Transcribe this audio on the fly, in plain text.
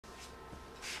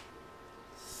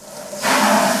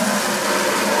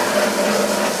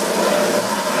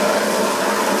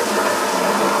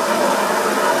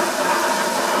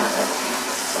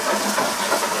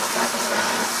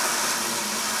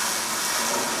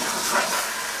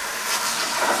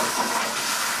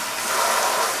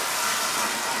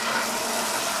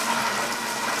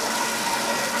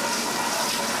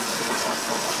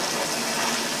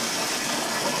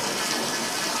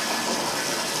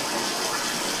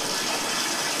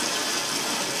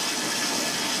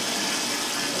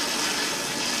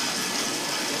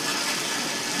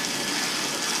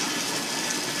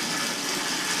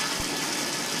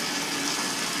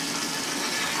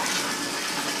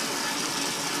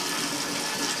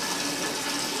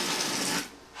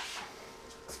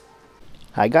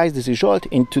Hi guys, this is Zsolt.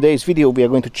 In today's video we are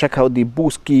going to check out the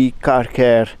Booski Car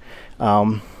Care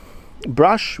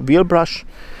wheel brush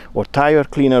or tire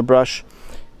cleaner brush,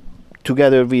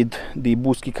 together with the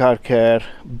Booski Car Care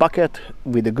bucket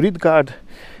with a grid guard,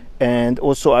 and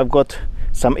also I've got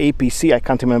some APC, I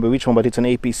can't remember which one, but it's an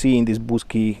APC in this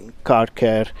Booski Car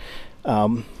Care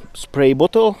spray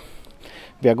bottle.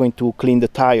 We are going to clean the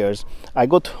tires. I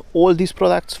got all these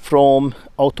products from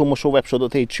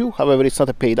automosowebshp.hu. However, it's not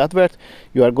a paid advert.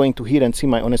 You are going to hear and see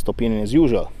my honest opinion as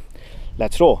usual.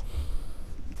 Let's roll.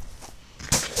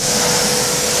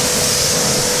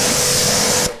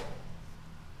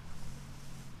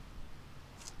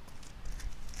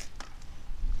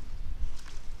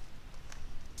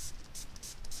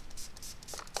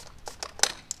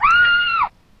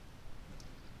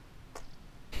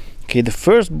 Okay, the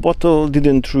first bottle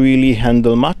didn't really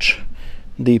handle much.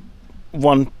 The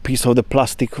one piece of the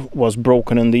plastic was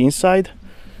broken on the inside,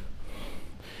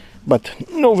 but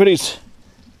no worries,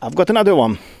 I've got another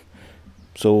one,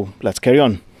 so let's carry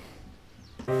on.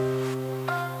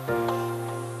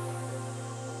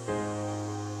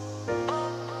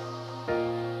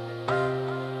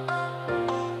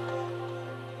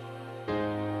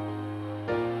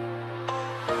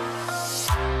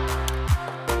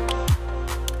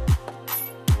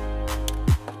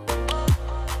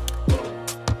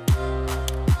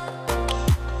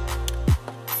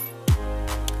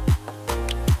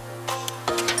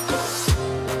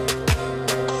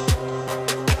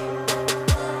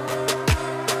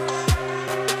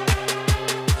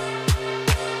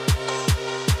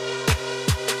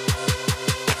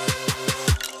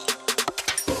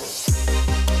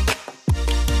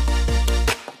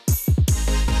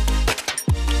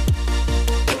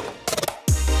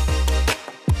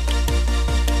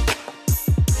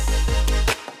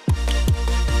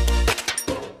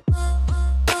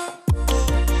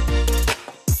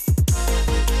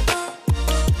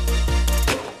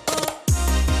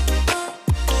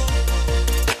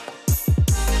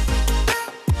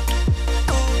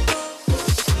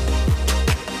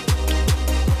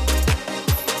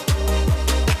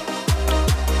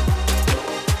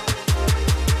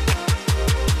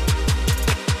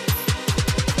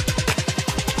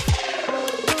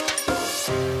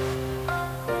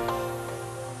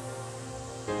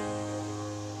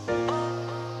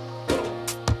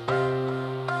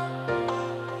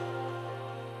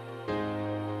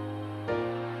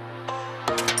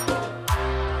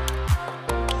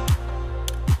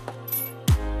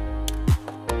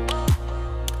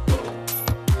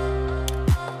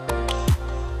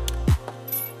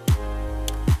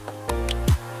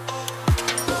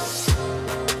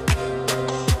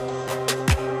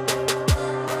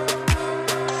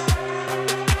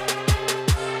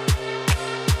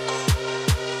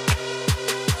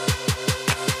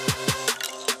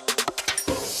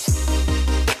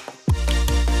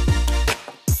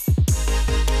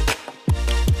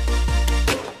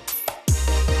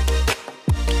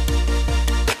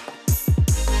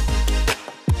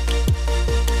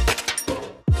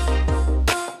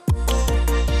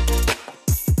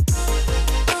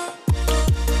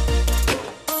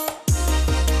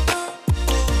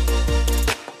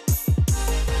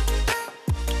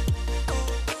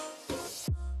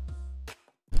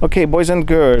 Okay, boys and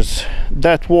girls,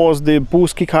 that was the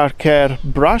Booski Car Care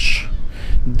brush.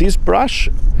 This brush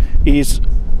is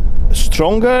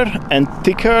stronger and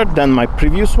thicker than my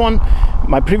previous one.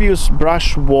 My previous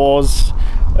brush was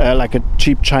like a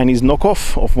cheap Chinese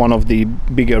knockoff of one of the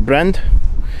bigger brand,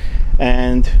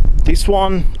 and this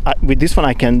one, with this one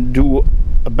I can do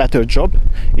a better job.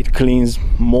 It cleans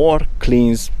more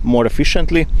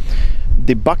efficiently.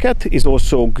 The bucket is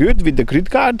also good with the grid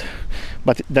guard,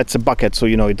 but that's a bucket, so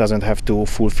you know it doesn't have to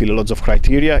fulfill lots of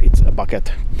criteria. It's a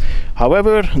bucket.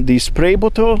 However, the spray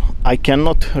bottle, I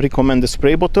cannot recommend the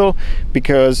spray bottle,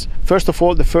 because first of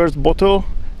all, the first bottle,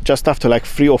 just after like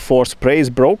 3 or 4 sprays,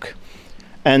 broke,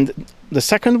 and the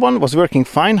second one was working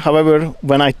fine. However,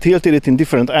 when I tilted it in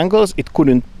different angles, it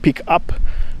couldn't pick up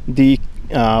the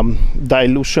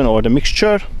dilution or the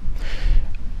mixture.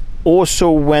 Also,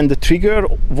 when the trigger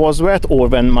was wet or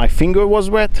when my finger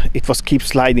was wet, it was keep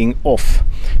sliding off.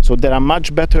 So there are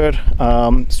much better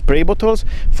spray bottles.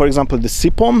 For example, the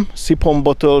Sipom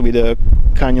bottle with a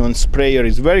Canyon sprayer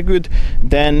is very good.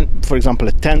 Then, for example,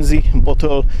 a Tenzi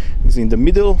bottle is in the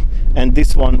middle, and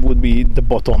this one would be the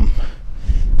bottom.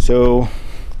 So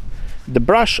the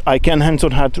brush I can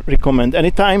hands-on heart recommend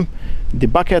anytime. The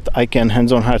bucket I can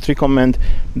hands-on heart recommend.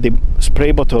 The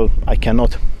spray bottle I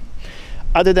cannot.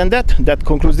 Other than that, that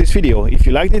concludes this video. If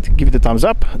you liked it, give it a thumbs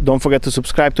up. Don't forget to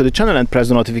subscribe to the channel and press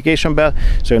the notification bell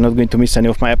so you're not going to miss any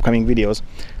of my upcoming videos.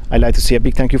 I'd like to say a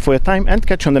big thank you for your time and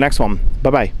catch you on the next one. Bye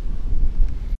bye.